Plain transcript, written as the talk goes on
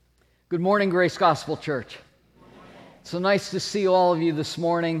Good morning, Grace Gospel Church. It's so nice to see all of you this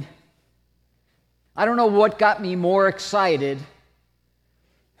morning. I don't know what got me more excited.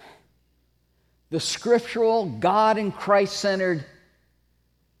 The scriptural, God and Christ-centered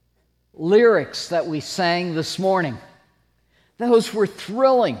lyrics that we sang this morning. Those were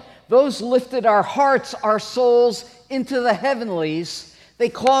thrilling. Those lifted our hearts, our souls into the heavenlies. They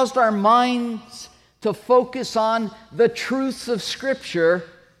caused our minds to focus on the truths of Scripture,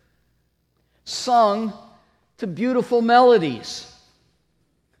 sung to beautiful melodies.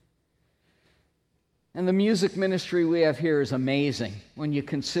 And the music ministry we have here is amazing when you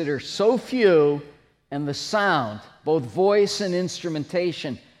consider so few and the sound, both voice and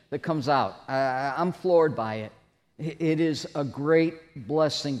instrumentation, that comes out. I'm floored by it. It is a great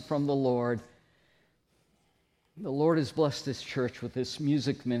blessing from the Lord. The Lord has blessed this church with this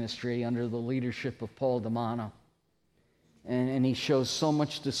music ministry under the leadership of Paul D'Amano. And he shows so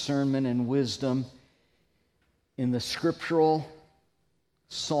much discernment and wisdom in the scriptural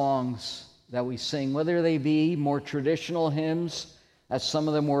songs that we sing, whether they be more traditional hymns, as some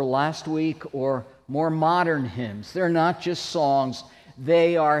of them were last week, or more modern hymns. They're not just songs,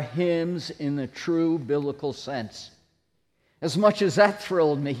 they are hymns in the true biblical sense. As much as that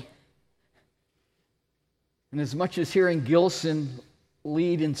thrilled me, and as much as hearing Gilson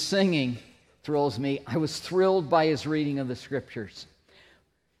lead in singing thrills me, I was thrilled by his reading of the Scriptures.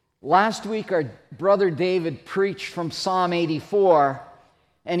 Last week, our brother David preached from Psalm 84,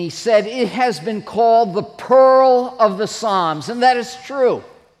 and he said it has been called the pearl of the Psalms, and that is true.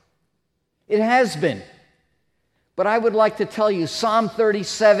 It has been. But I would like to tell you, Psalm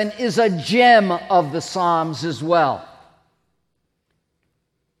 37 is a gem of the Psalms as well.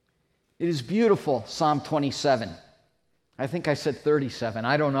 It is beautiful, Psalm 27. I think I said 37.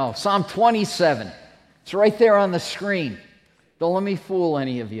 I don't know. Psalm 27. It's right there on the screen. Don't let me fool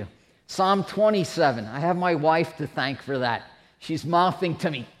any of you. Psalm 27. I have my wife to thank for that. She's mouthing to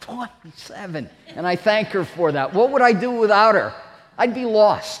me, 27. And I thank her for that. What would I do without her? I'd be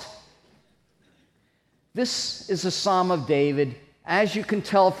lost. This is a Psalm of David. As you can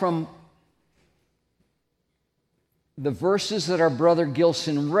tell from the verses that our brother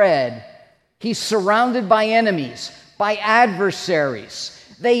Gilson read, he's surrounded by enemies, by adversaries.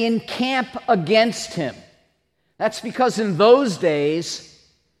 They encamp against him. That's because in those days,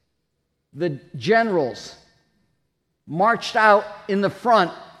 the generals marched out in the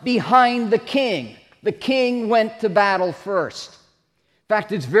front behind the king. The king went to battle first. In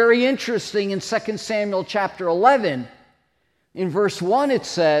fact, it's very interesting in 2 Samuel chapter 11. In verse 1 it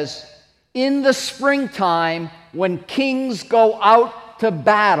says, "In the springtime, when kings go out to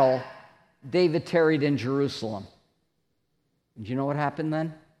battle, David tarried in Jerusalem." Do you know what happened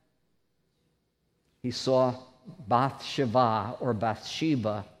then? He saw Bathsheba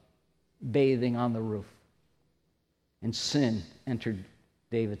bathing on the roof. And sin entered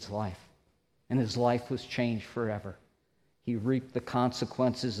David's life. And his life was changed forever. He reaped the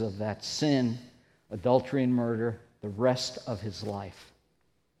consequences of that sin, adultery and murder, the rest of his life.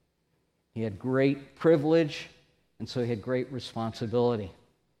 He had great privilege, and so he had great responsibility.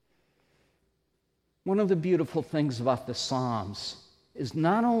 One of the beautiful things about the Psalms is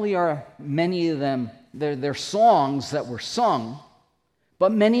not only are many of them, they're songs that were sung,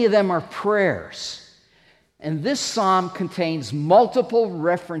 but many of them are prayers. And this psalm contains multiple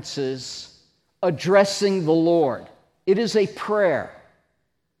references addressing the Lord. It is a prayer.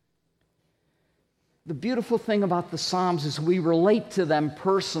 The beautiful thing about the Psalms is we relate to them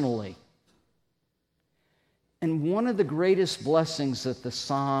personally. And one of the greatest blessings that the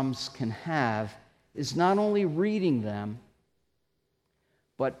Psalms can have is not only reading them,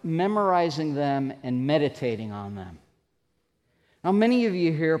 but memorizing them and meditating on them. Now, many of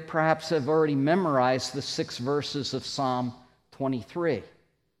you here perhaps have already memorized the 6 verses of Psalm 23.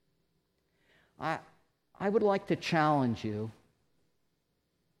 I would like to challenge you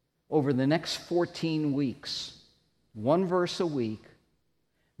over the next 14 weeks, 1 verse a week,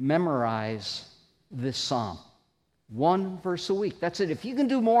 memorize this psalm. 1 verse a week. That's it. If you can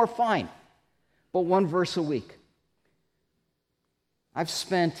do more, fine. But 1 verse a week. I've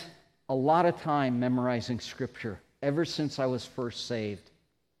spent a lot of time memorizing Scripture ever since I was first saved.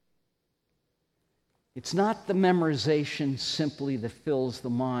 It's not the memorization simply that fills the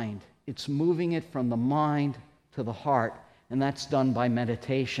mind. It's moving it from the mind to the heart, and that's done by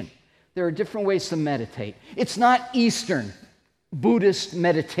meditation. There are different ways to meditate. It's not Eastern Buddhist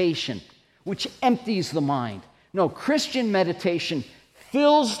meditation, which empties the mind. No, Christian meditation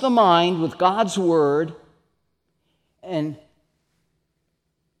fills the mind with God's Word and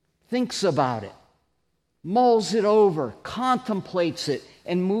thinks about it, mulls it over, contemplates it,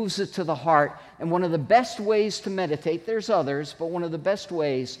 and moves it to the heart. And one of the best ways to meditate, there's others, but one of the best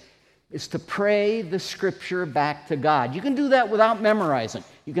ways is to pray the Scripture back to God. You can do that without memorizing.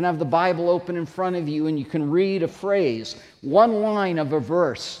 You can have the Bible open in front of you and you can read a phrase, one line of a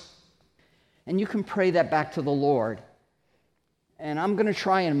verse, and you can pray that back to the Lord. And I'm going to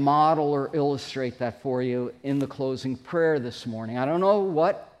try and model or illustrate that for you in the closing prayer this morning. I don't know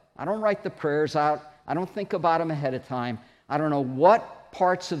what, I don't write the prayers out. I don't think about them ahead of time. I don't know what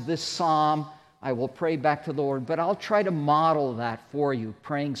parts of this psalm I will pray back to the Lord, but I'll try to model that for you,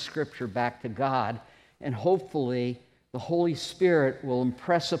 praying Scripture back to God. And hopefully the Holy Spirit will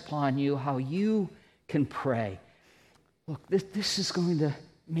impress upon you how you can pray. Look, this is going to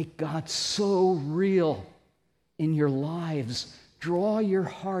make God so real in your lives. Draw your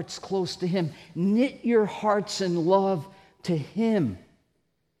hearts close to Him. Knit your hearts in love to Him.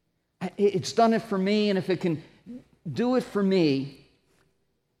 It's done it for me, and if it can do it for me,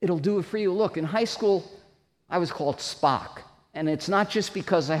 it'll do it for you. Look, in high school, I was called Spock, and it's not just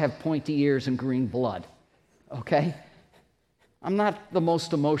because I have pointy ears and green blood, okay? I'm not the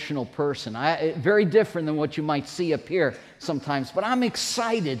most emotional person. Very different than what you might see up here sometimes, but I'm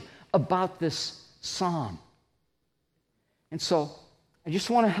excited about this psalm. And so I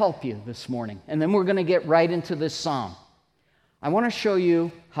just want to help you this morning, and then we're going to get right into this psalm. I want to show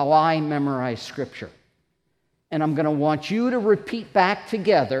you how I memorize Scripture. And I'm going to want you to repeat back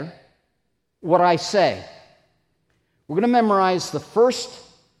together what I say. We're going to memorize the first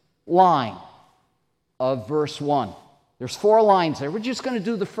line of verse 1. There's 4 lines there. We're just going to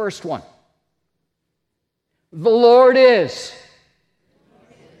do the first one. The Lord is.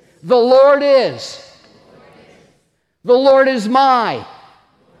 The Lord is. The Lord is my.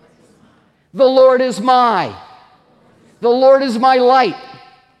 The Lord is my. The Lord is my light.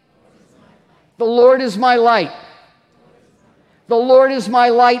 The Lord is my light. The Lord is my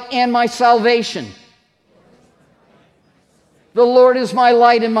light and my salvation. The Lord is my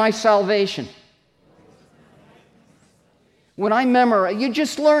light and my salvation. When I memorize, you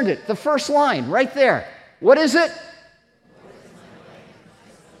just learned it, the first line right there. What is it?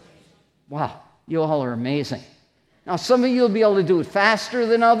 Wow, you all are amazing. Now, some of you will be able to do it faster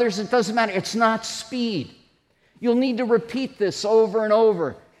than others. It doesn't matter. It's not speed. You'll need to repeat this over and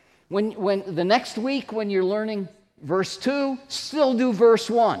over. When the next week, when you're learning verse 2, still do verse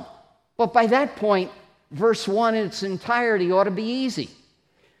 1. But by that point, verse 1 in its entirety ought to be easy.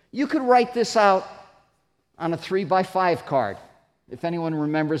 You could write this out on a 3x5 card, if anyone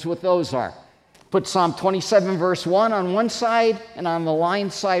remembers what those are. Put Psalm 27, verse 1 on one side, and on the line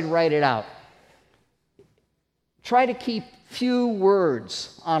side, write it out. Try to keep few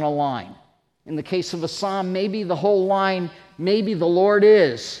words on a line. In the case of a psalm, maybe the whole line, maybe the Lord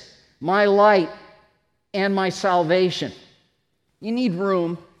is my light and my salvation. You need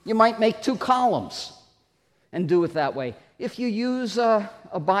room. You might make 2 columns and do it that way. If you use a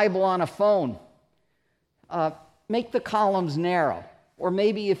Bible on a phone, make the columns narrow, or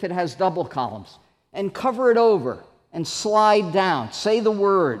maybe if it has double columns, and cover it over and slide down. Say the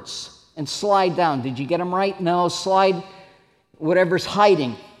words and slide down. Did you get them right? No, slide whatever's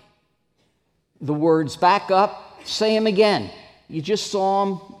hiding the words back up. Say them again. You just saw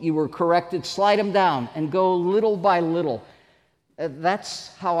them, you were corrected, slide them down and go little by little.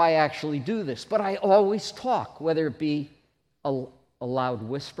 That's how I actually do this. But I always talk, whether it be a loud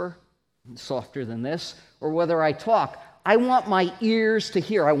whisper, softer than this, or whether I talk. I want my ears to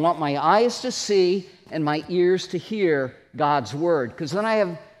hear. I want my eyes to see and my ears to hear God's word, because then I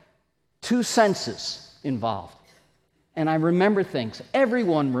have 2 senses involved. And I remember things.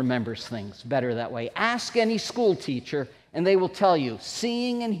 Everyone remembers things better that way. Ask any school teacher, and they will tell you,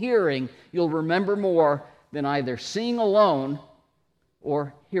 seeing and hearing, you'll remember more than either seeing alone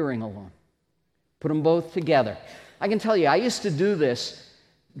or hearing alone. Put them both together. I can tell you, I used to do this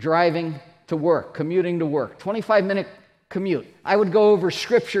driving to work, commuting to work, 25-minute commute. I would go over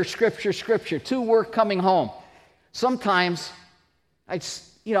scripture, to work, coming home. Sometimes,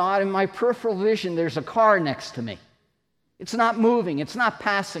 out in my peripheral vision, there's a car next to me. It's not moving. It's not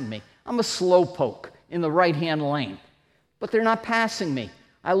passing me. I'm a slowpoke in the right-hand lane. But they're not passing me.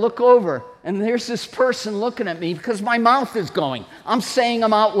 I look over, and there's this person looking at me because my mouth is going. I'm saying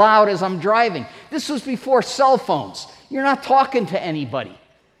them out loud as I'm driving. This was before cell phones. You're not talking to anybody.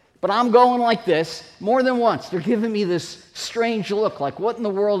 But I'm going like this more than once. They're giving me this strange look, like, what in the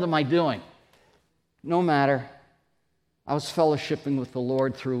world am I doing? No matter. I was fellowshipping with the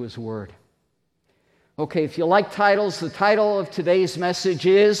Lord through His Word. Okay, if you like titles, the title of today's message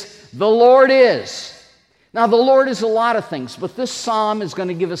is The Lord Is. Now, the Lord is a lot of things, but this psalm is going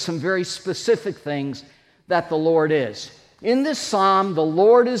to give us some very specific things that the Lord is. In this psalm, the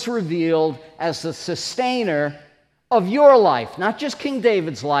Lord is revealed as the sustainer of your life, not just King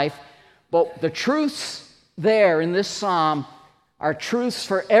David's life, but the truths there in this psalm are truths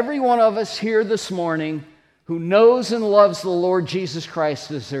for every one of us here this morning who knows and loves the Lord Jesus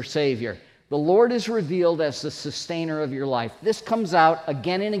Christ as their Savior. The Lord is revealed as the sustainer of your life. This comes out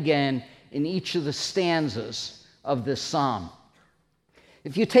again and again in each of the stanzas of this psalm.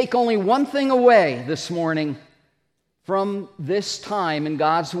 If you take only one thing away this morning from this time in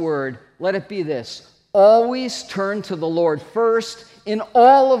God's Word, let it be this: always turn to the Lord first in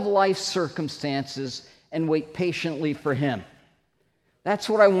all of life's circumstances and wait patiently for Him. That's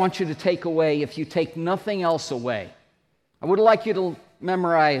what I want you to take away if you take nothing else away. I would like you to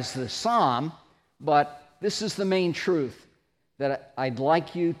memorize the psalm, but this is the main truth that I'd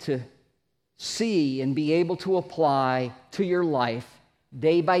like you to see and be able to apply to your life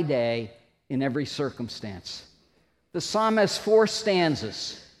day by day in every circumstance. The psalm has 4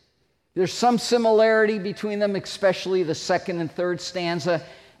 stanzas. There's some similarity between them, especially the second and third stanza,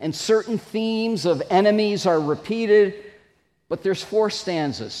 and certain themes of enemies are repeated, but there's 4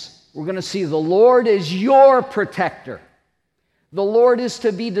 stanzas. We're going to see the Lord is your protector. The Lord is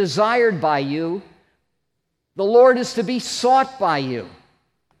to be desired by you. The Lord is to be sought by you.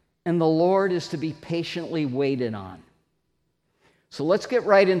 And the Lord is to be patiently waited on. So let's get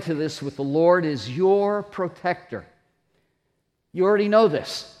right into this with the Lord is your protector. You already know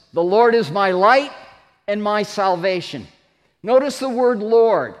this. The Lord is my light and my salvation. Notice the word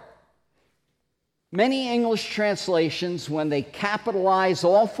Lord. Many English translations, when they capitalize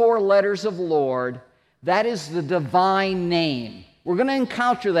all 4 letters of Lord, that is the divine name. We're going to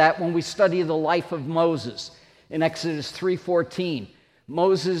encounter that when we study the life of Moses in Exodus 3:14.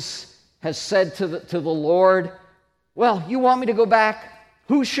 Moses has said to the Lord, well, you want me to go back?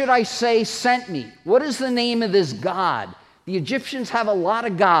 Who should I say sent me? What is the name of this God? The Egyptians have a lot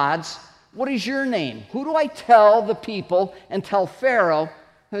of gods. What is your name? Who do I tell the people and tell Pharaoh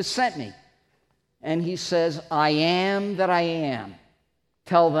who has sent me? And he says, I am that I am.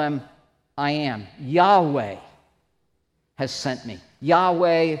 Tell them, I am. Yahweh has sent me.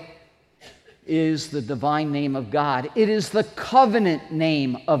 Yahweh is the divine name of God. It is the covenant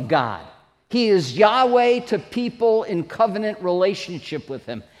name of God. He is Yahweh to people in covenant relationship with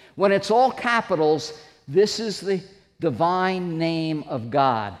Him. When it's all capitals, this is the divine name of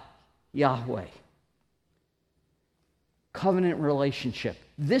God, Yahweh. Covenant relationship.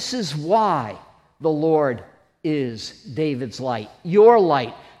 This is why the Lord is David's light, your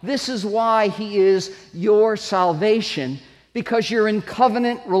light. This is why He is your salvation, because you're in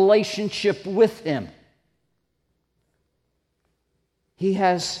covenant relationship with Him. He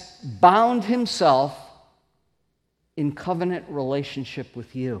has bound Himself in covenant relationship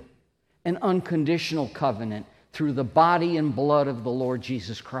with you, an unconditional covenant through the body and blood of the Lord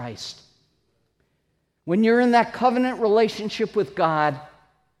Jesus Christ. When you're in that covenant relationship with God,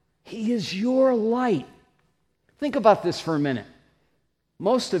 He is your light. Think about this for a minute.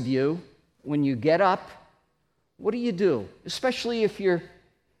 Most of you, when you get up, what do? Especially if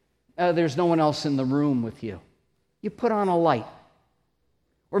there's no one else in the room with you. You put on a light.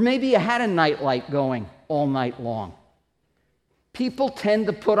 Or maybe you had a night light going all night long. People tend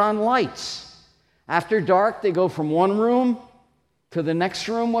to put on lights. After dark, they go from one room to the next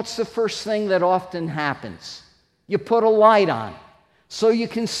room. What's the first thing that often happens? You put a light on so you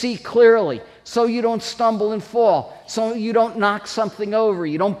can see clearly, so you don't stumble and fall, so you don't knock something over,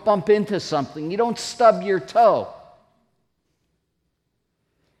 you don't bump into something, you don't stub your toe.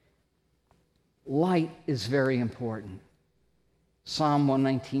 Light is very important. Psalm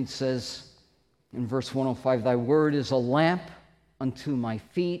 119 says in verse 105, Thy word is a lamp unto my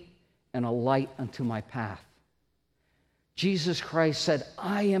feet and a light unto my path. Jesus Christ said,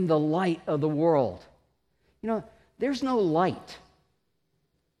 I am the light of the world. You know, there's no light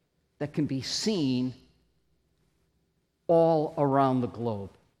that can be seen all around the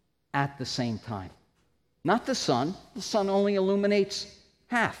globe at the same time. Not the sun. The sun only illuminates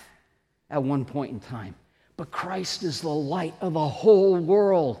half at one point in time. But Christ is the light of the whole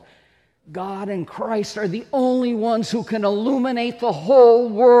world. God and Christ are the only ones who can illuminate the whole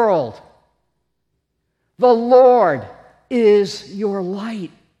world. The Lord is your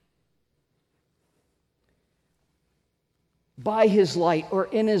light. By His light, or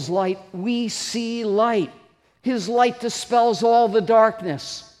in His light, we see light. His light dispels all the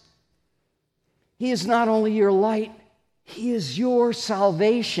darkness. He is not only your light, He is your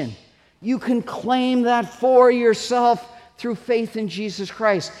salvation. You can claim that for yourself through faith in Jesus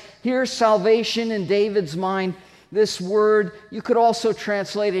Christ. Here's salvation in David's mind. This word, you could also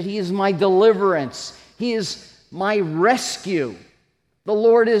translate it, He is my deliverance. He is my rescue. The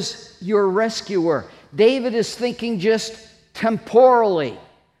Lord is your rescuer. David is thinking just temporally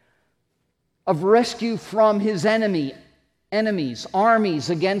of rescue from his enemies, armies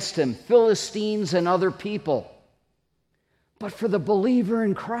against him, Philistines and other people. But for the believer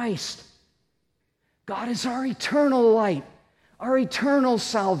in Christ, God is our eternal light, our eternal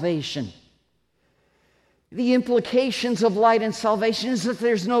salvation. The implications of light and salvation is that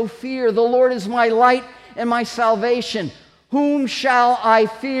there's no fear. The Lord is my light and my salvation. Whom shall I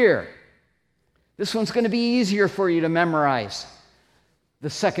fear? This one's going to be easier for you to memorize. The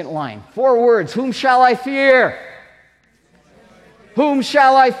second line. 4 words. Whom shall I fear? Whom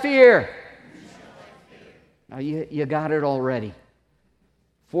shall I fear? Now you got it already.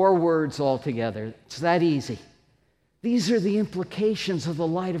 4 words altogether. It's that easy. These are the implications of the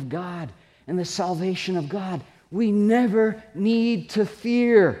light of God and the salvation of God. We never need to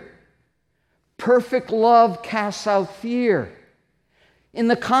fear. Perfect love casts out fear. In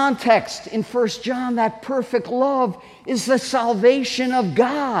the context in 1 John, that perfect love is the salvation of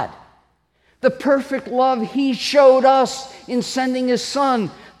God. The perfect love He showed us in sending His Son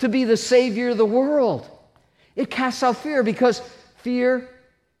to be the Savior of the world. It casts out fear because fear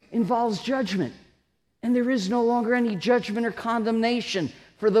involves judgment. And there is no longer any judgment or condemnation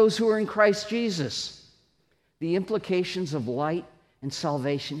for those who are in Christ Jesus. The implications of light and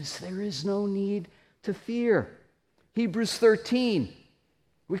salvation is there is no need to fear. Hebrews 13.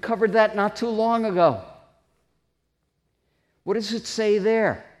 We covered that not too long ago. What does it say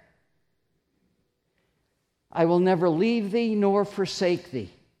there? I will never leave thee nor forsake thee.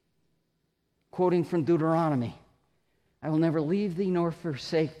 Quoting from Deuteronomy. I will never leave thee nor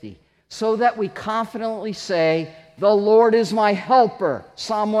forsake thee. So that we confidently say, the Lord is my helper.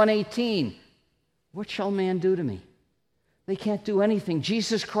 Psalm 118. What shall man do to me? They can't do anything.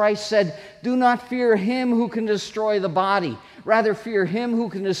 Jesus Christ said, do not fear him who can destroy the body. Rather fear him who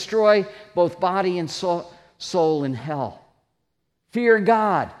can destroy both body and soul in hell. Fear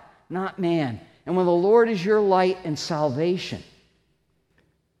God, not man. And when the Lord is your light and salvation,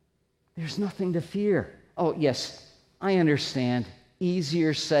 there's nothing to fear. Oh, yes, I understand.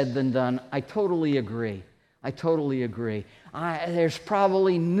 Easier said than done. I totally agree. There's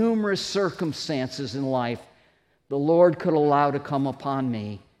probably numerous circumstances in life the Lord could allow to come upon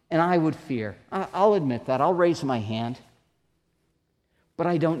me, and I would fear. I'll admit that. I'll raise my hand. But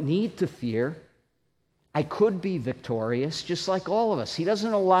I don't need to fear. I could be victorious, just like all of us. He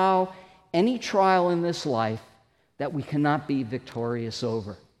doesn't allow any trial in this life that we cannot be victorious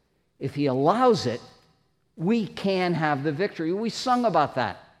over. If He allows it, we can have the victory. We sung about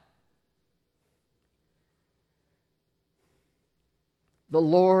that. The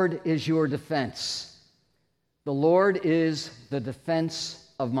Lord is your defense. The Lord is the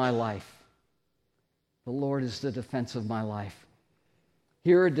defense of my life. The Lord is the defense of my life.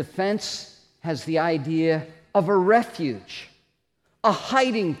 Here, a defense has the idea of a refuge, a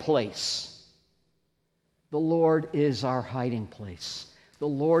hiding place. The Lord is our hiding place. The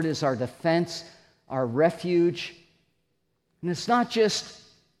Lord is our defense, our refuge. And it's not just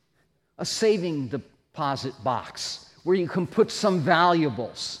a saving deposit box where you can put some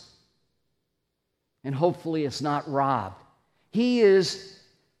valuables and hopefully it's not robbed. He is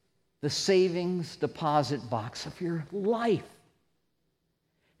the savings deposit box of your life.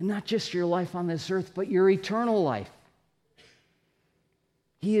 And not just your life on this earth, but your eternal life.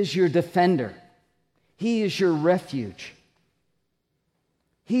 He is your defender. He is your refuge.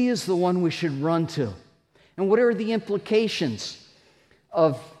 He is the one we should run to. And what are the implications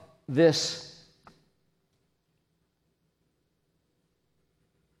of this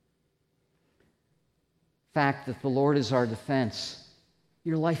fact that the Lord is our defense?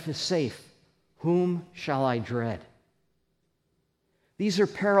 Your life is safe. Whom shall I dread? These are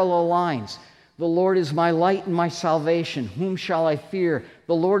parallel lines. The Lord is my light and my salvation. Whom shall I fear?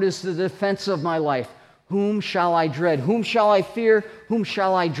 The Lord is the defense of my life. Whom shall I dread? Whom shall I fear? Whom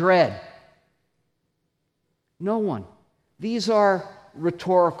shall I dread? No one. These are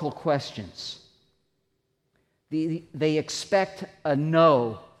rhetorical questions. They expect a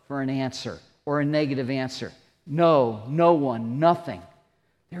no for an answer or a negative answer. No, no one, nothing.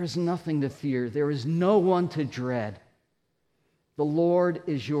 There is nothing to fear. There is no one to dread. The Lord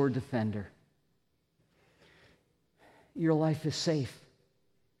is your defender. Your life is safe.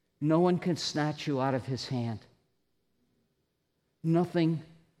 No one can snatch you out of His hand. Nothing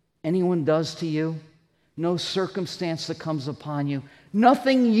anyone does to you, no circumstance that comes upon you,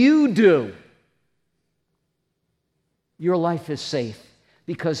 nothing you do. Your life is safe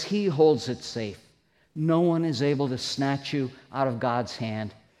because He holds it safe. No one is able to snatch you out of God's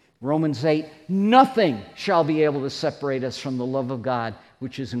hand. Romans 8, nothing shall be able to separate us from the love of God,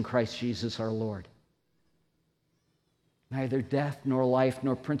 which is in Christ Jesus our Lord. Neither death, nor life,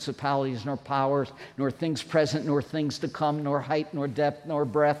 nor principalities, nor powers, nor things present, nor things to come, nor height, nor depth, nor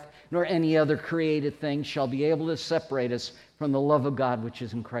breadth, nor any other created thing shall be able to separate us from the love of God, which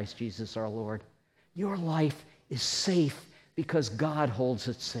is in Christ Jesus our Lord. Your life is safe because God holds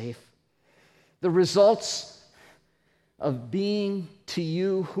it safe. The results of being to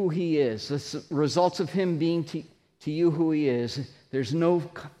you who He is, the results of Him being to you who He is, there's no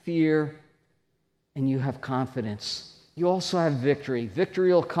fear and you have confidence. You also have victory.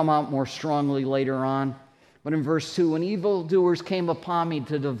 Victory will come out more strongly later on. But in verse 2, when evildoers came upon me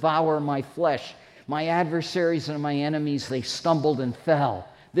to devour my flesh, my adversaries and my enemies, they stumbled and fell.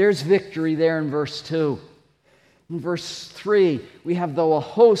 There's victory there in verse 2. In verse 3, we have, though a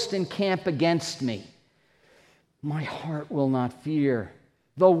host encamp against me, my heart will not fear.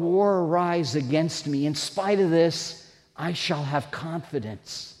 Though war arise against me, in spite of this, I shall have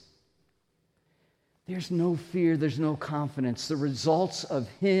confidence. There's no fear, there's no confidence. The results of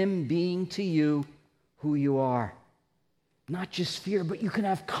Him being to you who you are. Not just fear, but you can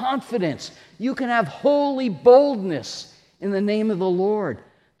have confidence. You can have holy boldness in the name of the Lord,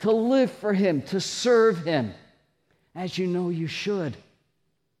 to live for Him, to serve Him, as you know you should,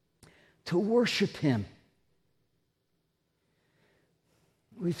 to worship Him.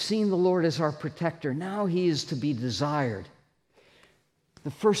 We've seen the Lord as our protector. Now He is to be desired. The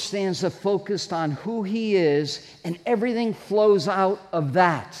first stanza focused on who He is, and everything flows out of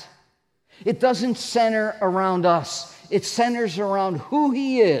that. It doesn't center around us. It centers around who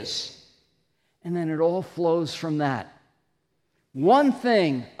He is. And then it all flows from that. One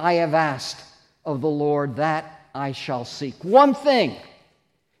thing I have asked of the Lord, that I shall seek. One thing.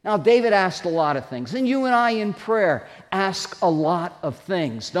 Now, David asked a lot of things, and you and I in prayer ask a lot of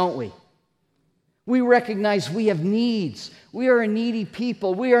things, don't we? We recognize we have needs. We are a needy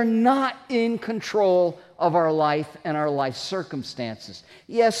people. We are not in control of our life and our life circumstances.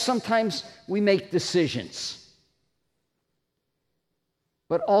 Yes, sometimes we make decisions,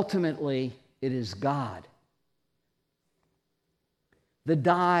 but ultimately it is God. The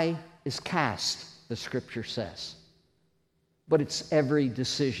die is cast, the Scripture says. But it's every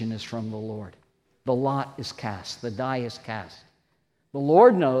decision is from the Lord. The lot is cast. The die is cast. The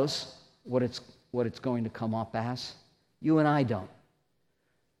Lord knows what it's going to come up as. You and I don't.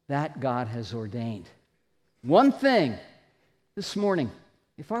 That God has ordained. One thing this morning,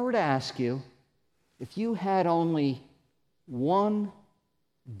 if I were to ask you, if you had only one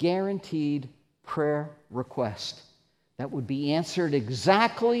guaranteed prayer request that would be answered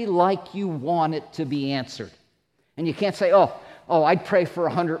exactly like you want it to be answered. And you can't say, oh, I'd pray for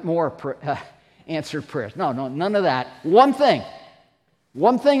 100 more answered prayers. No, none of that. One thing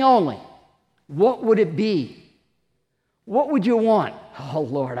only. What would it be? What would you want? Oh,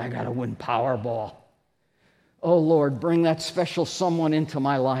 Lord, I got to win Powerball. Oh, Lord, bring that special someone into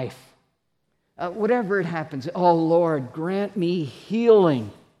my life. Whatever it happens. Oh, Lord, grant me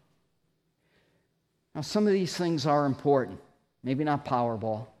healing. Now, some of these things are important. Maybe not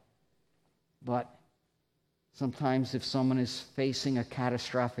Powerball, but sometimes if someone is facing a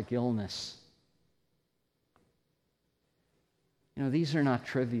catastrophic illness, these are not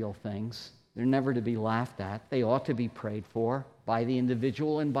trivial things. They're never to be laughed at. They ought to be prayed for by the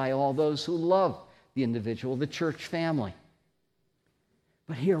individual and by all those who love the individual, the church family.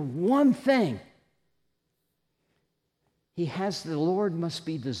 But here, one thing. The Lord must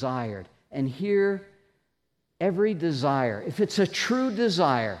be desired. And here, every desire, if it's a true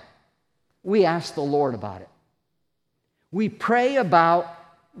desire, we ask the Lord about it. We pray about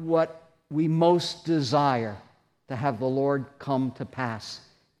what we most desire to have the Lord come to pass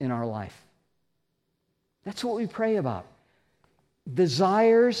in our life. That's what we pray about.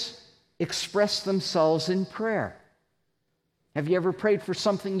 Desires express themselves in prayer. Have you ever prayed for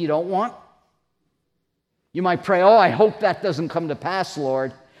something you don't want? You might pray, I hope that doesn't come to pass,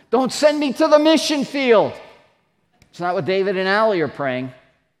 Lord. Don't send me to the mission field. It's not what David and Allie are praying.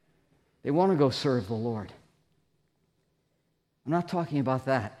 They want to go serve the Lord. I'm not talking about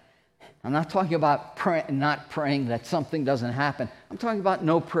that. I'm not talking about not praying that something doesn't happen. I'm talking about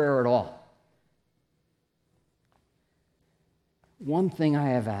no prayer at all. One thing I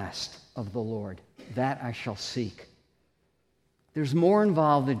have asked of the Lord, that I shall seek. There's more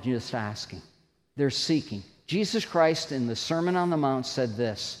involved than just asking. There's seeking. Jesus Christ in the Sermon on the Mount said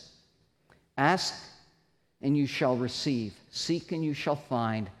this, ask and you shall receive. Seek and you shall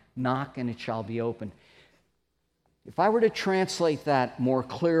find. Knock and it shall be opened. If I were to translate that more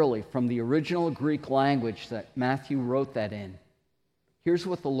clearly from the original Greek language that Matthew wrote that in, Here's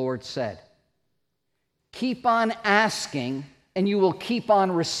what the Lord said. Keep on asking, and you will keep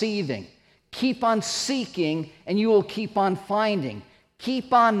on receiving. Keep on seeking, and you will keep on finding.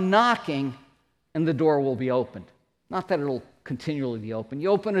 Keep on knocking, and the door will be opened. Not that it'll continually be open. You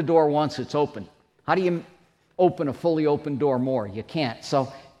open a door once, it's open. How do you open a fully open door more? You can't.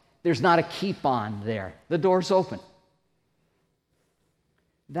 So there's not a keep on there. The door's open.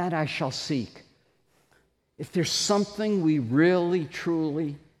 That I shall seek. If there's something we really,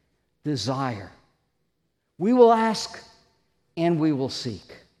 truly desire, we will ask and we will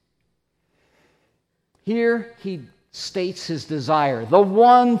seek. Here he states his desire, the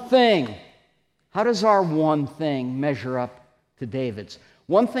one thing. How does our one thing measure up to David's?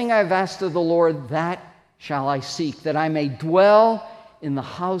 One thing I've asked of the Lord, that shall I seek, that I may dwell in the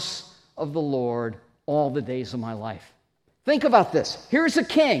house of the Lord all the days of my life. Think about this. Here's a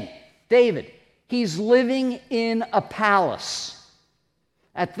king, David. He's living in a palace.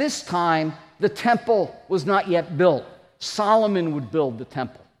 At this time, the temple was not yet built. Solomon would build the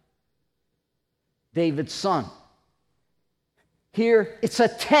temple, David's son. Here, it's a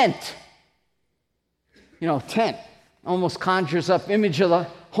tent. You know, tent almost conjures up image of the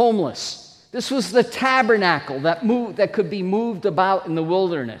homeless. This was the tabernacle that could be moved about in the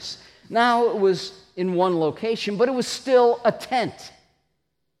wilderness. Now it was in one location, but it was still a tent.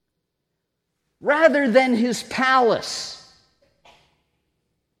 Rather than his palace,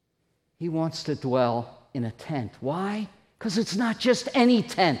 he wants to dwell in a tent. Why? Because it's not just any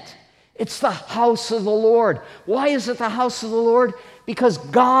tent. It's the house of the Lord. Why is it the house of the Lord? Because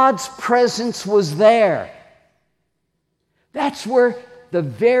God's presence was there. That's where the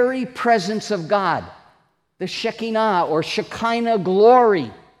very presence of God, the Shekinah or Shekinah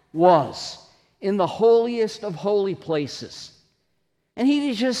glory, was in the holiest of holy places. And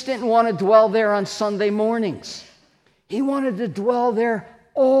he just didn't want to dwell there on Sunday mornings. He wanted to dwell there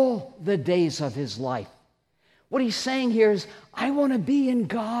all the days of his life. What he's saying here is, I want to be in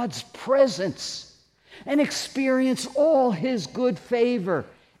God's presence and experience all his good favor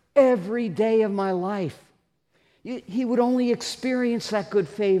every day of my life. He would only experience that good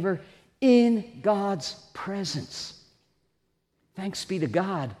favor in God's presence. Thanks be to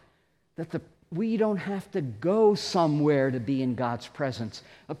God that we don't have to go somewhere to be in God's presence.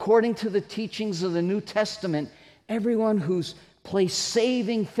 According to the teachings of the New Testament, everyone who's placed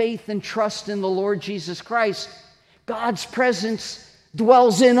saving faith and trust in the Lord Jesus Christ, God's presence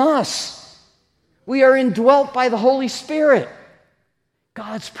dwells in us. We are indwelt by the Holy Spirit.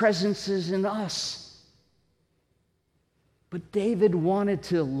 God's presence is in us. But David wanted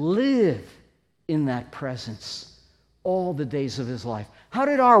to live in that presence all the days of his life. How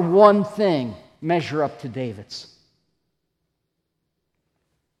did our one thing measure up to David's?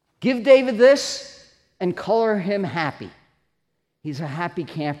 Give David this and color him happy. He's a happy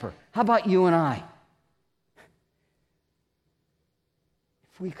camper. How about you and I?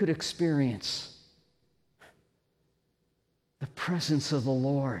 If we could experience the presence of the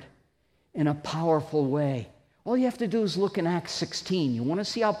Lord in a powerful way, all you have to do is look in Acts 16. You want to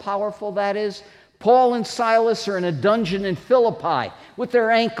see how powerful that is? Paul and Silas are in a dungeon in Philippi with their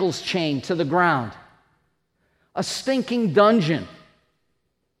ankles chained to the ground. A stinking dungeon.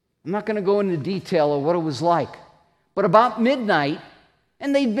 I'm not going to go into detail of what it was like. But about midnight,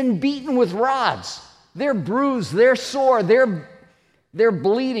 and they'd been beaten with rods. They're bruised, they're sore, they're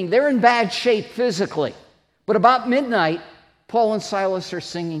bleeding, they're in bad shape physically. But about midnight, Paul and Silas are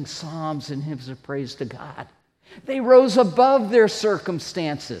singing psalms and hymns of praise to God. They rose above their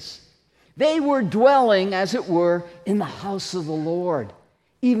circumstances. They were dwelling, as it were, in the house of the Lord,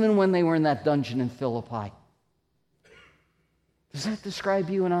 even when they were in that dungeon in Philippi. Does that describe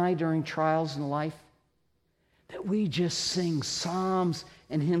you and I during trials in life? That we just sing psalms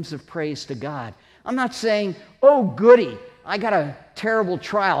and hymns of praise to God. I'm not saying, oh, goody, I got a terrible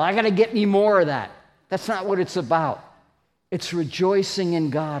trial. I got to get me more of that. That's not what it's about. It's rejoicing in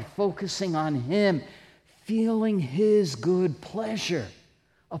God, focusing on Him, feeling His good pleasure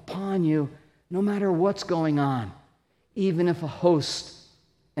upon you no matter what's going on, even if a host,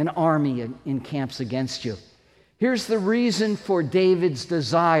 an army encamps against you. Here's the reason for David's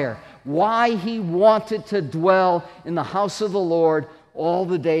desire, why he wanted to dwell in the house of the Lord all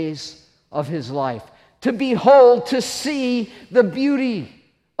the days of his life. To behold, to see the beauty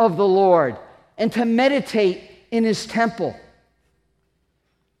of the Lord, and to meditate in His temple.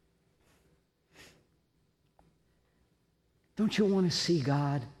 Don't you want to see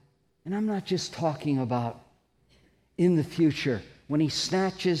God? And I'm not just talking about in the future when He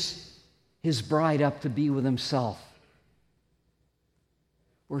snatches His bride up to be with Himself.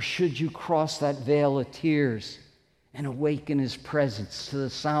 Or should you cross that veil of tears and awake in his presence to the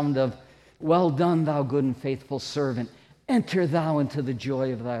sound of, "Well done, thou good and faithful servant. Enter thou into the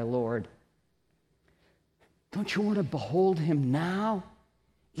joy of thy Lord." Don't you want to behold him now,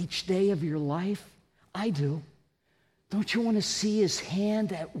 each day of your life? I do. Don't you want to see his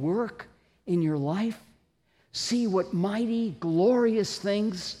hand at work in your life? See what mighty, glorious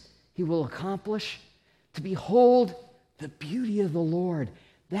things he will accomplish? To behold the beauty of the Lord.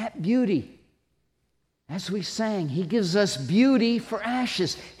 That beauty, as we sang, he gives us beauty for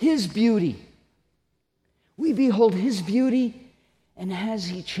ashes, his beauty. We behold his beauty, and as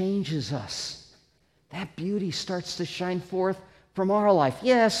he changes us, that beauty starts to shine forth from our life.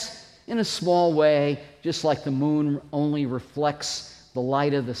 Yes, in a small way, just like the moon only reflects the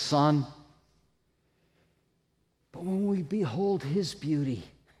light of the sun. But when we behold his beauty,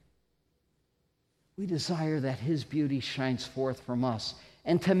 we desire that his beauty shines forth from us,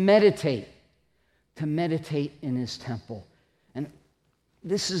 and to meditate in his temple. And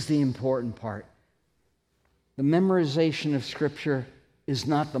this is the important part. The memorization of Scripture is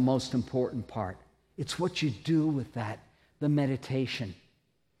not the most important part. It's what you do with that, the meditation.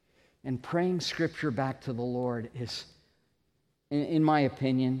 And praying Scripture back to the Lord is, in my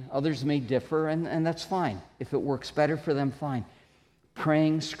opinion, others may differ, and that's fine. If it works better for them, fine.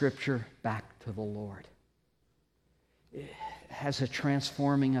 Praying Scripture back to the Lord, it has a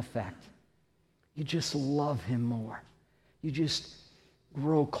transforming effect. You just love him more. You just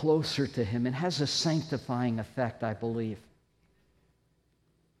grow closer to him. It has a sanctifying effect, I believe.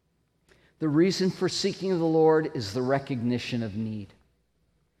 The reason for seeking the Lord is the recognition of need.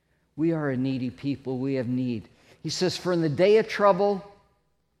 We are a needy people. We have need. He says, for in the day of trouble,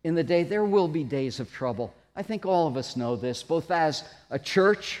 there will be days of trouble. I think all of us know this, both as a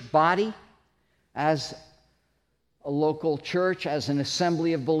church body, as a local church, as an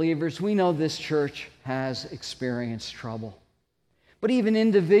assembly of believers. We know this church has experienced trouble. But even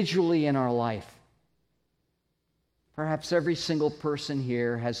individually in our life, perhaps every single person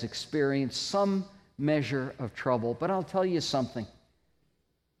here has experienced some measure of trouble. But I'll tell you something.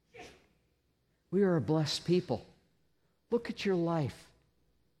 We are a blessed people. Look at your life.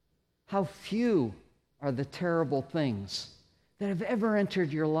 How few are the terrible things that have ever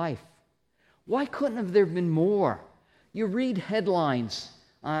entered your life. Why couldn't have there been more? You read headlines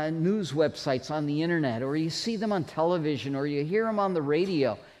on news websites on the internet, or you see them on television, or you hear them on the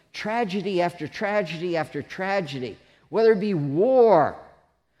radio. Tragedy after tragedy after tragedy. Whether it be war,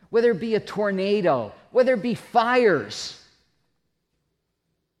 whether it be a tornado, whether it be fires,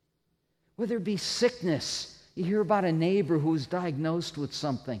 whether it be sickness. You hear about a neighbor who was diagnosed with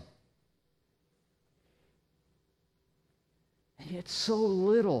something. And yet so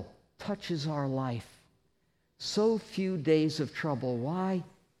little touches our life. So few days of trouble. Why?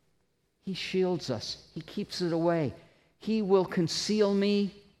 He shields us. He keeps it away. He will conceal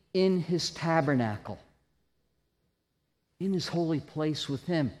me in his tabernacle, in his holy place with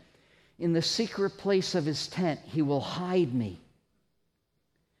him. In the secret place of his tent, he will hide me.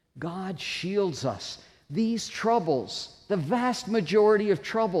 God shields us. These troubles, the vast majority of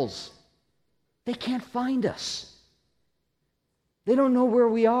troubles, they can't find us. They don't know where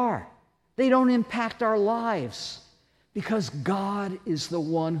we are. They don't impact our lives because God is the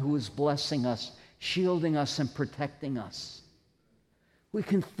one who is blessing us, shielding us, and protecting us. We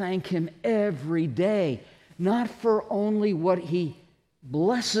can thank him every day, not for only what he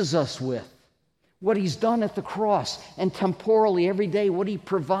blesses us with, what he's done at the cross, and temporally every day what he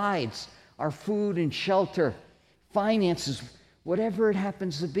provides, our food and shelter, finances, whatever it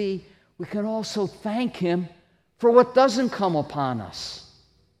happens to be. We can also thank him for what doesn't come upon us.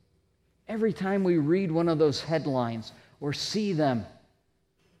 Every time we read one of those headlines or see them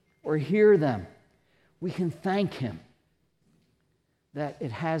or hear them, we can thank him that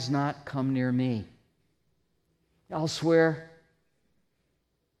it has not come near me. Elsewhere,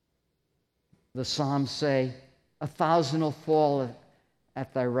 the Psalms say, 1,000 will fall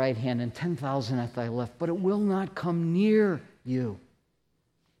at thy right hand and 10,000 at thy left, but it will not come near you.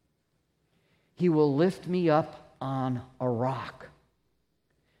 He will lift me up on a rock.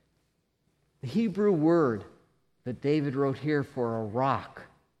 The Hebrew word that David wrote here for a rock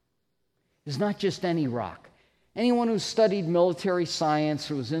is not just any rock. Anyone who's studied military science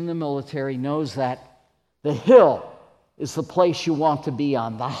or was in the military knows that the hill is the place you want to be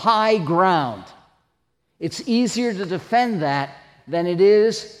on, the high ground. It's easier to defend that than it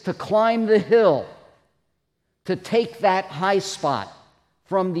is to climb the hill, to take that high spot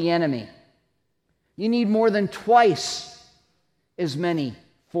from the enemy. You need more than twice as many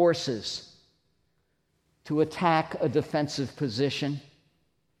forces to attack a defensive position.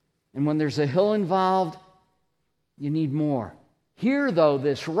 And when there's a hill involved, You need more. Here, though,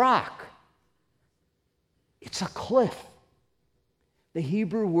 this rock, it's a cliff. The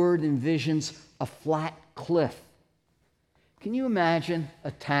Hebrew word envisions a flat cliff. Can you imagine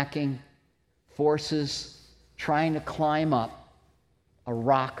attacking forces trying to climb up a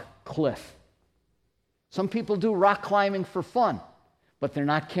rock cliff? Some people do rock climbing for fun, but they're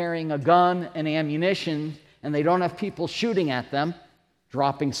not carrying a gun and ammunition, and they don't have people shooting at them,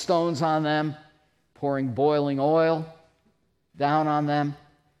 dropping stones on them, pouring boiling oil down on them.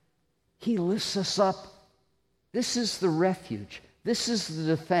 He lifts us up. This is the refuge. This is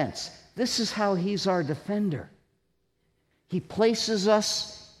the defense. This is how he's our defender. He places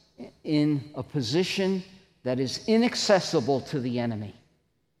us in a position that is inaccessible to the enemy.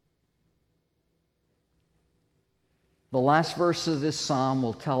 The last verse of this psalm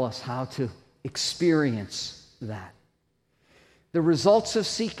will tell us how to experience that. The results of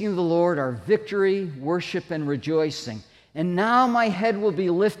seeking the Lord are victory, worship, and rejoicing. And now my head will be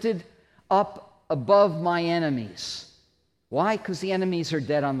lifted up above my enemies. Why? Because the enemies are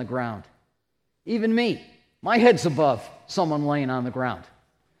dead on the ground. Even me, my head's above someone laying on the ground.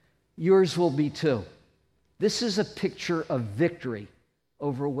 Yours will be too. This is a picture of victory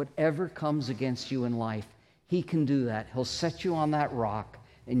over whatever comes against you in life. He can do that. He'll set you on that rock,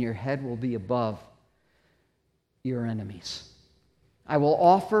 and your head will be above your enemies. I will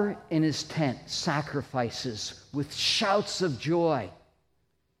offer in his tent sacrifices with shouts of joy.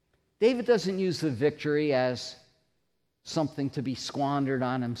 David doesn't use the victory as something to be squandered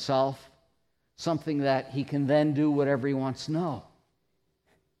on himself, something that he can then do whatever he wants. No.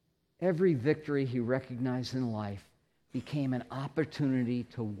 Every victory he recognized in life became an opportunity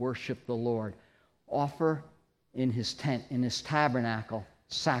to worship the Lord. Offer in his tent, in his tabernacle,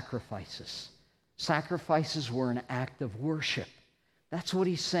 sacrifices. Sacrifices were an act of worship. That's what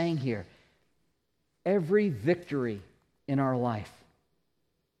he's saying here. Every victory in our life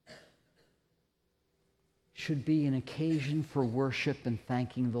should be an occasion for worship and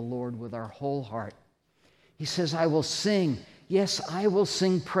thanking the Lord with our whole heart. He says, I will sing. Yes, I will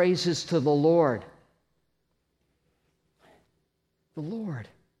sing praises to the Lord. The Lord.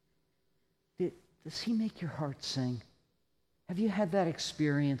 Does he make your heart sing? Have you had that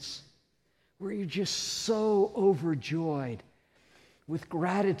experience where you're just so overjoyed with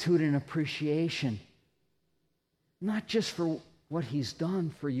gratitude and appreciation, not just for what he's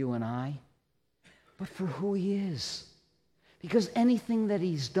done for you and I, but for who he is? Because anything that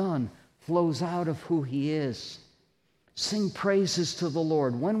he's done flows out of who he is. Sing praises to the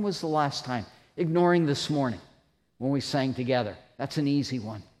Lord. When was the last time? Ignoring this morning when we sang together. That's an easy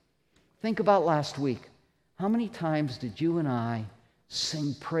one. Think about last week. How many times did you and I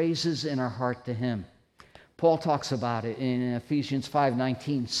sing praises in our heart to him? Paul talks about it in Ephesians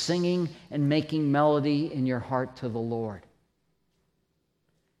 5:19, singing and making melody in your heart to the Lord.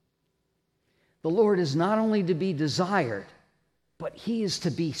 The Lord is not only to be desired, but he is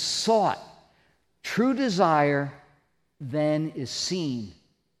to be sought. True desire then is seen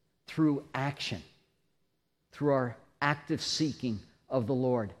through action, through our active seeking of the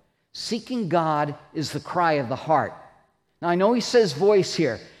Lord. Seeking God is the cry of the heart. Now, I know he says voice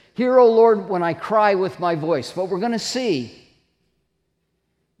here. Hear, O Lord, when I cry with my voice. But we're going to see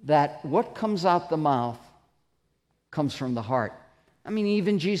that what comes out the mouth comes from the heart. I mean,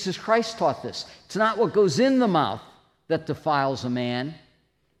 even Jesus Christ taught this. It's not what goes in the mouth that defiles a man,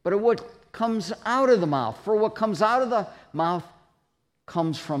 but what comes out of the mouth. For what comes out of the mouth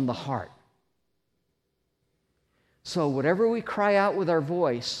comes from the heart. So whatever we cry out with our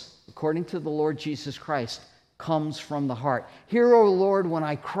voice, according to the Lord Jesus Christ, comes from the heart. Hear, O Lord, when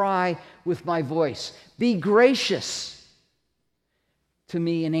I cry with my voice. Be gracious to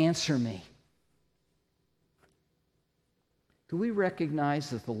me and answer me. Do we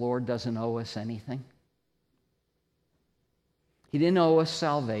recognize that the Lord doesn't owe us anything? He didn't owe us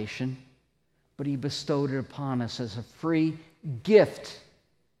salvation, but he bestowed it upon us as a free gift.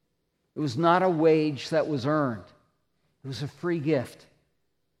 It was not a wage that was earned. It was a free gift,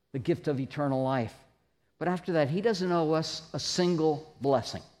 the gift of eternal life. But after that, he doesn't owe us a single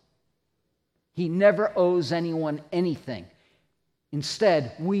blessing. He never owes anyone anything.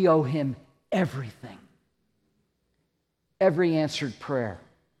 Instead, we owe him everything. Every answered prayer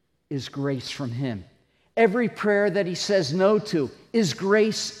is grace from him. Every prayer that he says no to is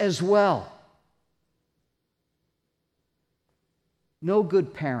grace as well. No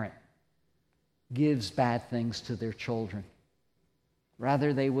good parent gives bad things to their children.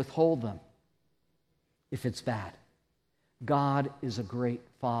 Rather, they withhold them if it's bad. God is a great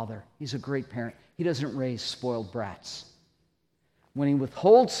father. He's a great parent. He doesn't raise spoiled brats. When he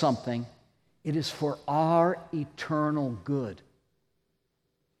withholds something, It is for our eternal good.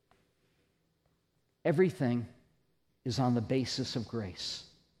 Everything is on the basis of grace.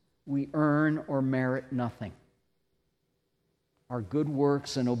 We earn or merit nothing. Our good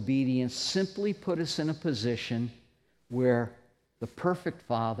works and obedience simply put us in a position where the perfect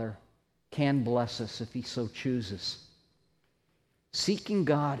Father can bless us if He so chooses. Seeking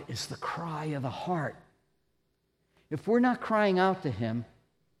God is the cry of the heart. If we're not crying out to Him,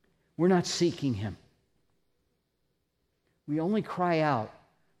 we're not seeking Him. We only cry out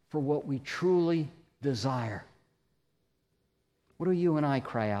for what we truly desire. What do you and I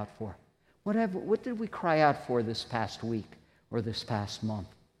cry out for? What did we cry out for this past week or this past month?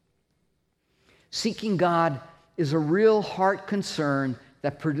 Seeking God is a real heart concern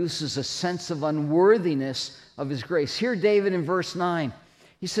that produces a sense of unworthiness of His grace. Here, David in verse 9,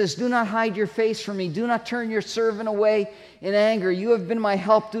 he says, "Do not hide your face from me. Do not turn your servant away in anger. You have been my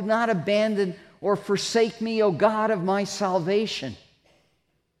help. Do not abandon or forsake me, O God of my salvation."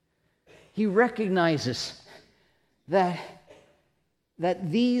 He recognizes that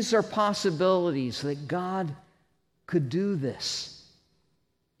these are possibilities, that God could do this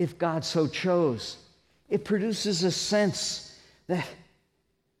if God so chose. It produces a sense that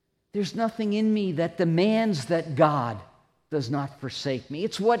there's nothing in me that demands that God does not forsake me.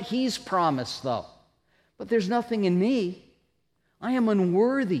 It's what He's promised, though. But there's nothing in me. I am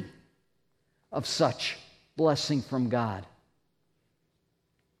unworthy of such blessing from God.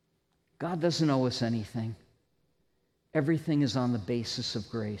 God doesn't owe us anything. Everything is on the basis of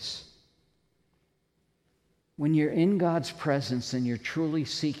grace. When you're in God's presence and you're truly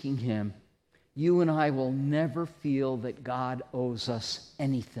seeking Him, you and I will never feel that God owes us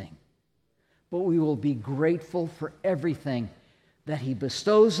anything. But we will be grateful for everything that He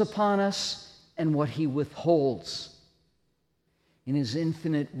bestows upon us and what He withholds. In His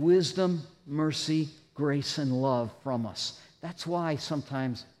infinite wisdom, mercy, grace, and love from us. That's why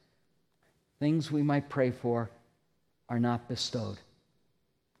sometimes things we might pray for are not bestowed.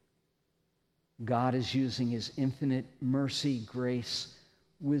 God is using His infinite mercy, grace,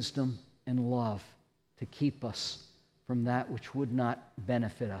 wisdom, and love to keep us from that which would not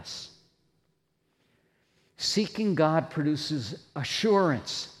benefit us. Seeking God produces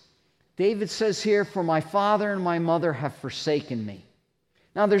assurance. David says here, "For my father and my mother have forsaken me."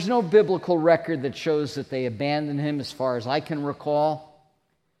 Now, there's no biblical record that shows that they abandoned him as far as I can recall.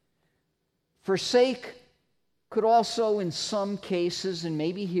 Forsake could also, in some cases, and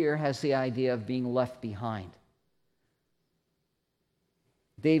maybe here, has the idea of being left behind.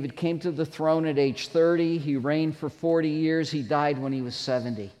 David came to the throne at age 30. He reigned for 40 years. He died when he was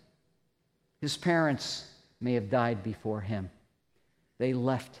 70. His parents may have died before him. They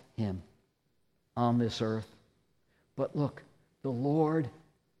left him on this earth. But look, the Lord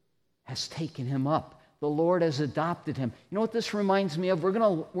has taken him up. The Lord has adopted him. You know what this reminds me of? We're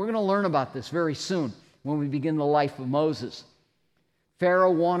going to learn about this very soon when we begin the life of Moses.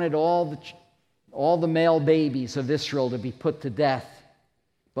 Pharaoh wanted all the male babies of Israel to be put to death.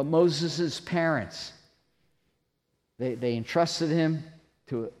 But Moses' parents, they entrusted him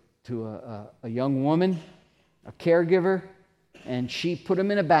to a young woman, a caregiver, and she put him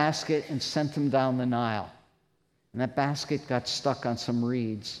in a basket and sent him down the Nile. And that basket got stuck on some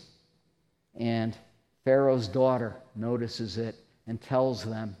reeds. And Pharaoh's daughter notices it and tells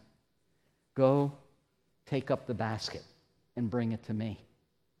them, "Go take up the basket and bring it to me."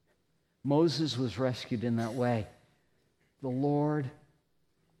 Moses was rescued in that way. The Lord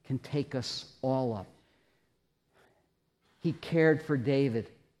can take us all up. He cared for David.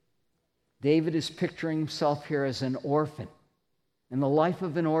 David is picturing himself here as an orphan. And the life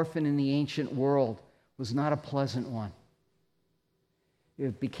of an orphan in the ancient world was not a pleasant one.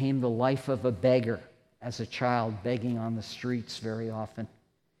 It became the life of a beggar as a child, begging on the streets very often,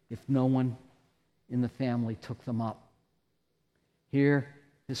 if no one in the family took them up. Here,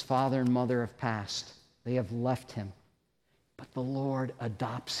 his father and mother have passed. They have left him. But the Lord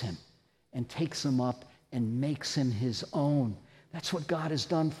adopts him and takes him up and makes him His own. That's what God has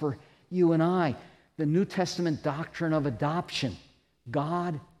done for you and I. The New Testament doctrine of adoption.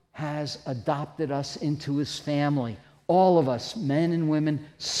 God has adopted us into His family. All of us, men and women,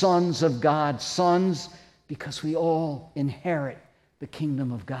 sons of God. Sons because we all inherit the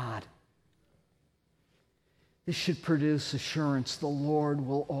kingdom of God. This should produce assurance. The Lord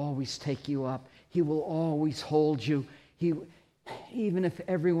will always take you up. He will always hold you. Even if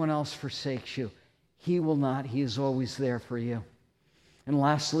everyone else forsakes you, He will not. He is always there for you. And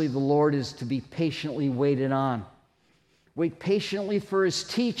lastly, the Lord is to be patiently waited on. Wait patiently for His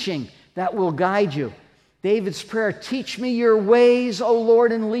teaching. That will guide you. David's prayer, teach me your ways, O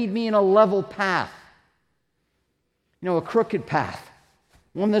Lord, and lead me in a level path. You know, a crooked path,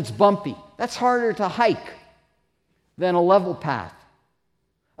 one that's bumpy, that's harder to hike than a level path.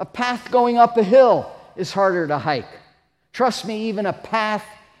 A path going up a hill is harder to hike. Trust me, even a path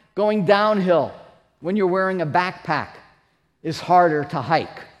going downhill when you're wearing a backpack is harder to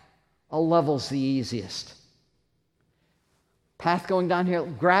hike. A level's the easiest. Path going downhill,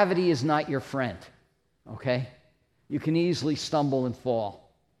 gravity is not your friend, okay? You can easily stumble and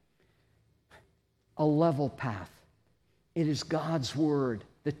fall. A level path. It is God's Word,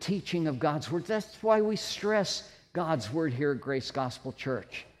 the teaching of God's Word. That's why we stress God's Word here at Grace Gospel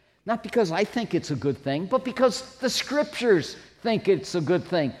Church. Not because I think it's a good thing, but because the Scriptures think it's a good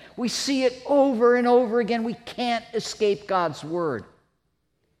thing. We see it over and over again. We can't escape God's Word.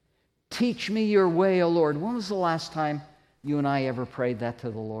 Teach me your way, O Lord. When was the last time you and I ever prayed that to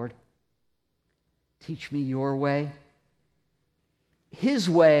the Lord? Teach me your way. His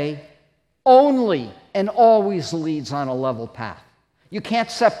way only and always leads on a level path. You can't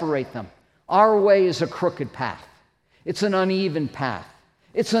separate them. Our way is a crooked path. It's an uneven path.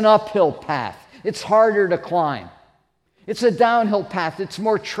 It's an uphill path. It's harder to climb. It's a downhill path. It's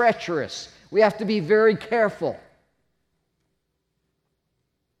more treacherous. We have to be very careful.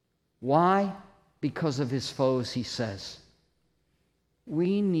 Why? Because of his foes, he says.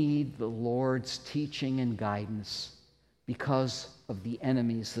 We need the Lord's teaching and guidance because of the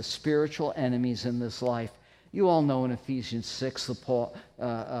enemies, the spiritual enemies in this life. You all know in Ephesians 6, Paul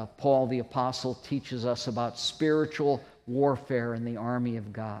the Apostle teaches us about spiritual warfare in the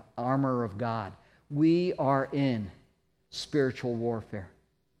armor of God. We are in spiritual warfare.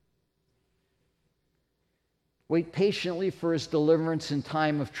 Wait patiently for his deliverance in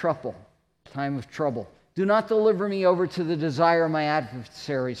time of trouble. Do not deliver me over to the desire of my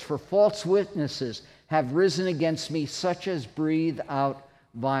adversaries, for false witnesses have risen against me, such as breathe out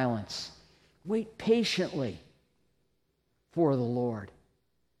violence. Wait patiently for the Lord,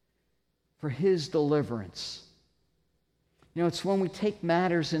 for his deliverance. You know, it's when we take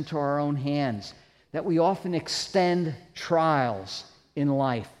matters into our own hands that we often extend trials in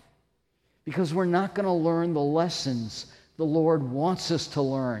life, because we're not going to learn the lessons the Lord wants us to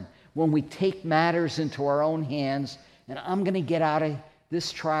learn when we take matters into our own hands, and I'm going to get out of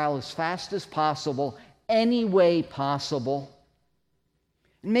this trial as fast as possible, any way possible.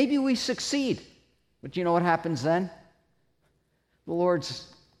 And maybe we succeed, but you know what happens then? The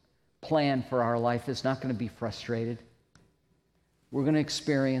Lord's plan for our life is not going to be frustrated. We're going to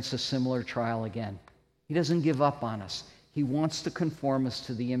experience a similar trial again. He doesn't give up on us. He wants to conform us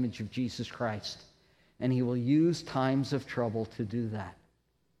to the image of Jesus Christ, and he will use times of trouble to do that.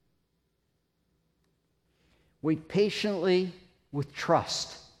 Wait patiently with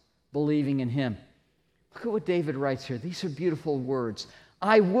trust, believing in him. Look at what David writes here. These are beautiful words.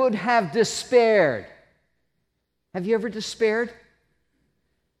 I would have despaired. Have you ever despaired?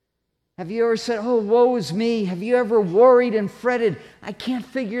 Have you ever said, oh, woe is me? Have you ever worried and fretted? I can't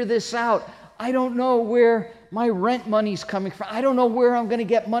figure this out. I don't know where my rent money's coming from. I don't know where I'm going to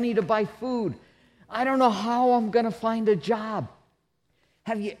get money to buy food. I don't know how I'm going to find a job.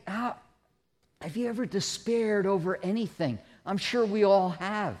 Have you ever despaired over anything? I'm sure we all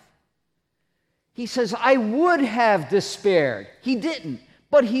have. He says, I would have despaired. He didn't,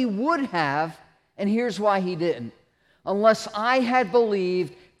 but he would have, and here's why he didn't. Unless I had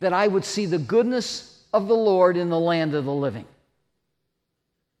believed that I would see the goodness of the Lord in the land of the living.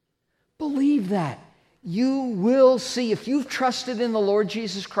 Believe that. You will see, if you've trusted in the Lord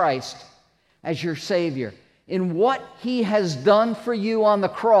Jesus Christ as your Savior, in what he has done for you on the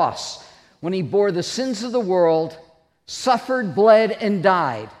cross, when he bore the sins of the world, suffered, bled, and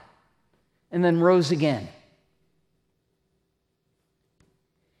died, and then rose again.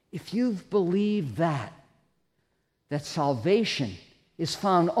 If you've believed that salvation is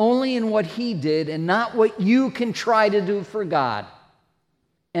found only in what he did and not what you can try to do for God,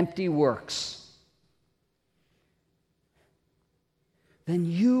 empty works, then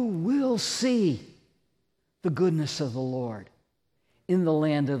you will see the goodness of the Lord in the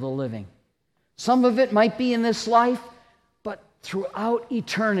land of the living. Some of it might be in this life, but throughout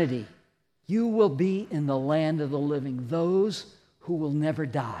eternity, you will be in the land of the living, those who will never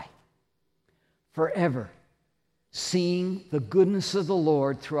die, forever, seeing the goodness of the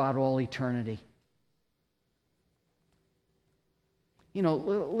Lord throughout all eternity. You know,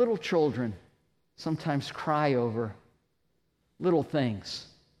 little children sometimes cry over little things.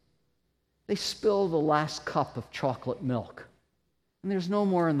 They spill the last cup of chocolate milk, and there's no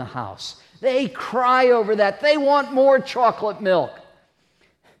more in the house. They cry over that. They want more chocolate milk.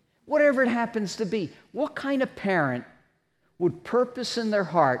 Whatever it happens to be. What kind of parent would purpose in their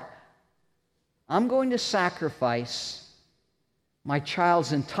heart, I'm going to sacrifice my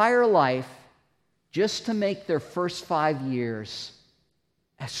child's entire life just to make their first 5 years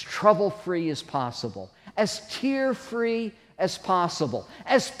as trouble-free as possible, as tear-free as possible,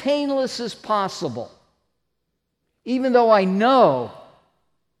 as painless as possible, even though I know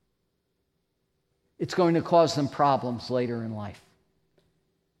it's going to cause them problems later in life.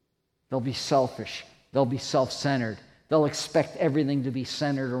 They'll be selfish. They'll be self-centered. They'll expect everything to be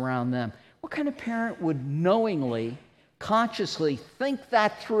centered around them. What kind of parent would knowingly, consciously think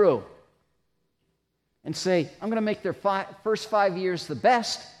that through and say, I'm going to make their first 5 years the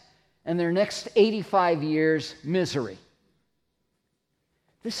best and their next 85 years misery?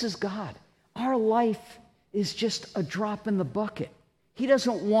 This is God. Our life is just a drop in the bucket. He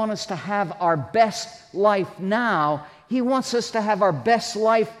doesn't want us to have our best life now. He wants us to have our best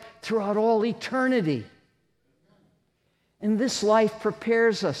life throughout all eternity. And this life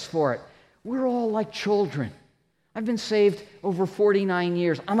prepares us for it. We're all like children. I've been saved over 49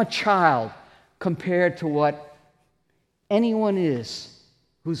 years. I'm a child compared to what anyone is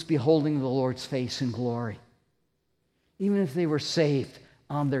who's beholding the Lord's face in glory, even if they were saved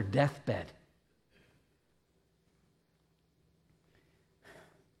on their deathbed.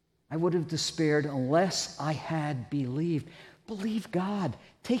 I would have despaired unless I had believed. Believe God.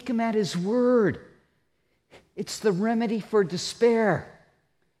 Take Him at His word. It's the remedy for despair.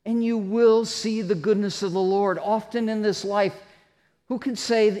 And you will see the goodness of the Lord. Often in this life, who can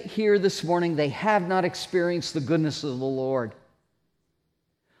say that here this morning they have not experienced the goodness of the Lord?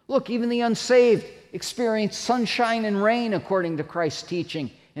 Look, even the unsaved experience sunshine and rain according to Christ's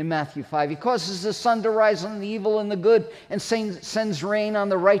teaching in Matthew 5. He causes the sun to rise on the evil and the good and sends rain on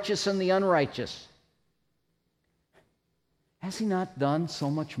the righteous and the unrighteous. Has He not done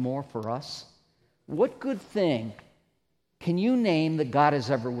so much more for us? What good thing can you name that God has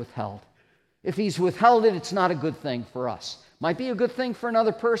ever withheld? If He's withheld it, it's not a good thing for us. Might be a good thing for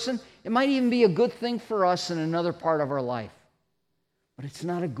another person. It might even be a good thing for us in another part of our life. But it's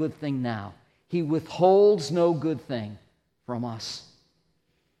not a good thing now. He withholds no good thing from us.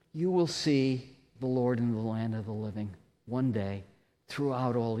 You will see the Lord in the land of the living one day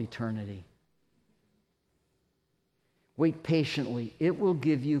throughout all eternity. Wait patiently. It will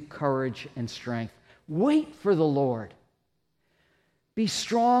give you courage and strength. Wait for the Lord. Be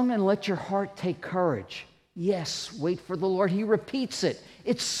strong and let your heart take courage. Yes, wait for the Lord. He repeats it.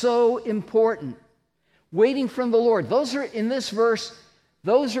 It's so important. Waiting from the Lord. Those are, in this verse,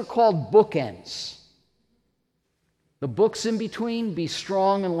 those are called bookends. The books in between, be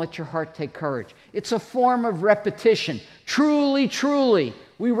strong and let your heart take courage. It's a form of repetition. Truly, truly,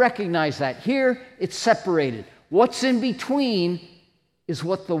 we recognize that. Here, it's separated. What's in between is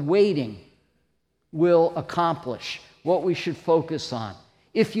what the waiting will accomplish, what we should focus on.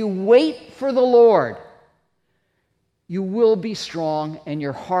 If you wait for the Lord, you will be strong and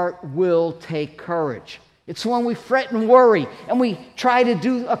your heart will take courage. It's when we fret and worry and we try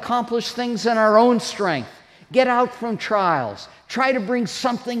to accomplish things in our own strength, get out from trials, try to bring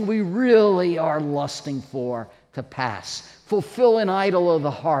something we really are lusting for to pass, fulfill an idol of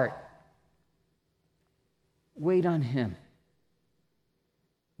the heart. Wait on Him.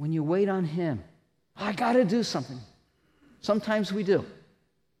 When you wait on Him, I got to do something. Sometimes we do.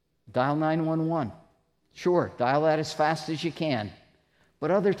 Dial 911. Sure, dial that as fast as you can.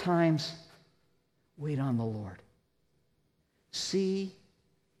 But other times, wait on the Lord. See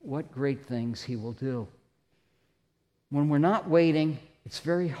what great things He will do. When we're not waiting, it's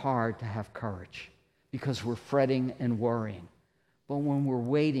very hard to have courage because we're fretting and worrying. But when we're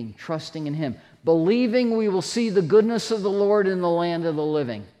waiting, trusting in Him, believing we will see the goodness of the Lord in the land of the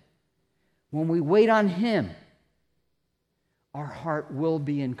living, when we wait on Him, our heart will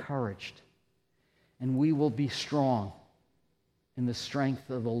be encouraged and we will be strong in the strength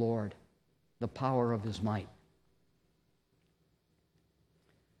of the Lord, the power of His might.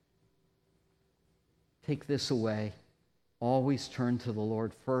 Take this away. Always turn to the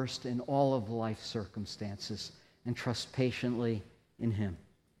Lord first in all of life's circumstances and trust patiently in Him.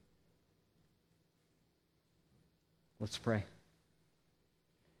 Let's pray.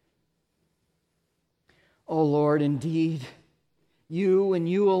 Oh Lord, indeed, You and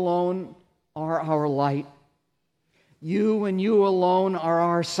You alone are our light. You and You alone are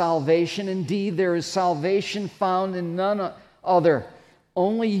our salvation. Indeed, there is salvation found in none other.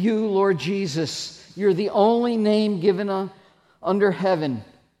 Only You, Lord Jesus. You're the only name given under heaven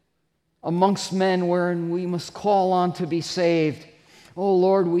amongst men wherein we must call on to be saved. Oh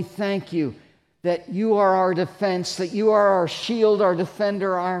Lord, we thank You that you are our defense, that you are our shield, our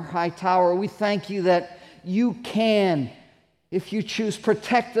defender, our high tower. We thank you that you can, if you choose,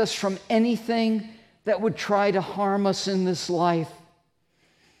 protect us from anything that would try to harm us in this life.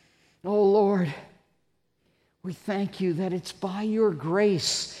 Oh Lord, we thank you that it's by your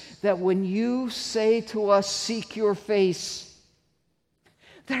grace that when you say to us, seek your face,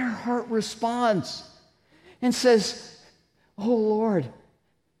 that our heart responds and says, oh Lord,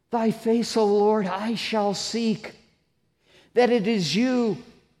 thy face, O Lord, I shall seek. That it is you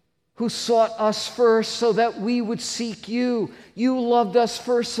who sought us first so that we would seek you. You loved us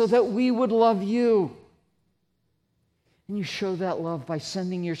first so that we would love you. And you show that love by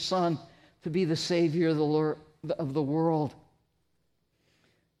sending your Son to be the Savior of the world.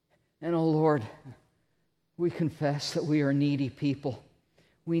 And oh Lord, we confess that we are needy people.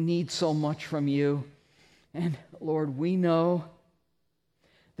 We need so much from you. And Lord, we know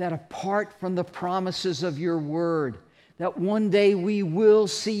that apart from the promises of your word, that one day we will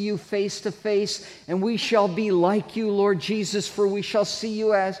see you face to face, and we shall be like you, Lord Jesus, for we shall see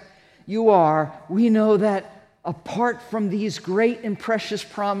you as you are. We know that apart from these great and precious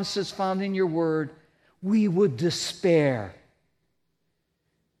promises found in your word, we would despair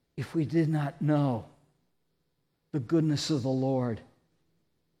if we did not know the goodness of the Lord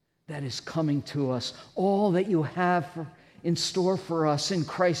that is coming to us, all that you have in store for us in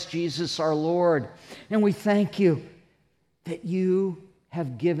Christ Jesus our Lord. And we thank you that you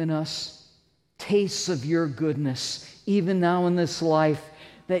have given us tastes of your goodness, even now in this life,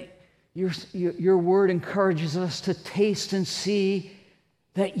 that your word encourages us to taste and see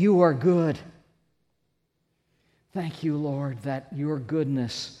that you are good. Thank you, Lord, that your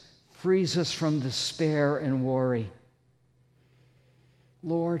goodness frees us from despair and worry.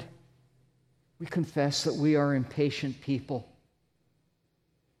 Lord, we confess that we are impatient people.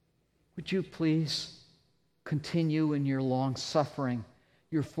 Would you please continue in your long suffering,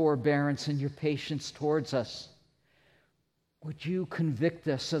 your forbearance, and your patience towards us? Would you convict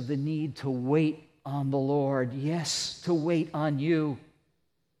us of the need to wait on the Lord? Yes, to wait on you.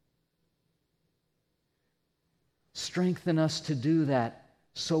 Strengthen us to do that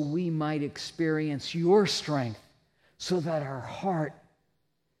so we might experience your strength, so that our heart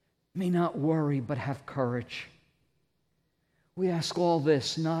may not worry but have courage. We ask all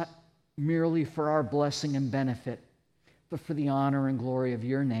this not merely for our blessing and benefit, but for the honor and glory of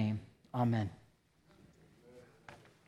your name. Amen.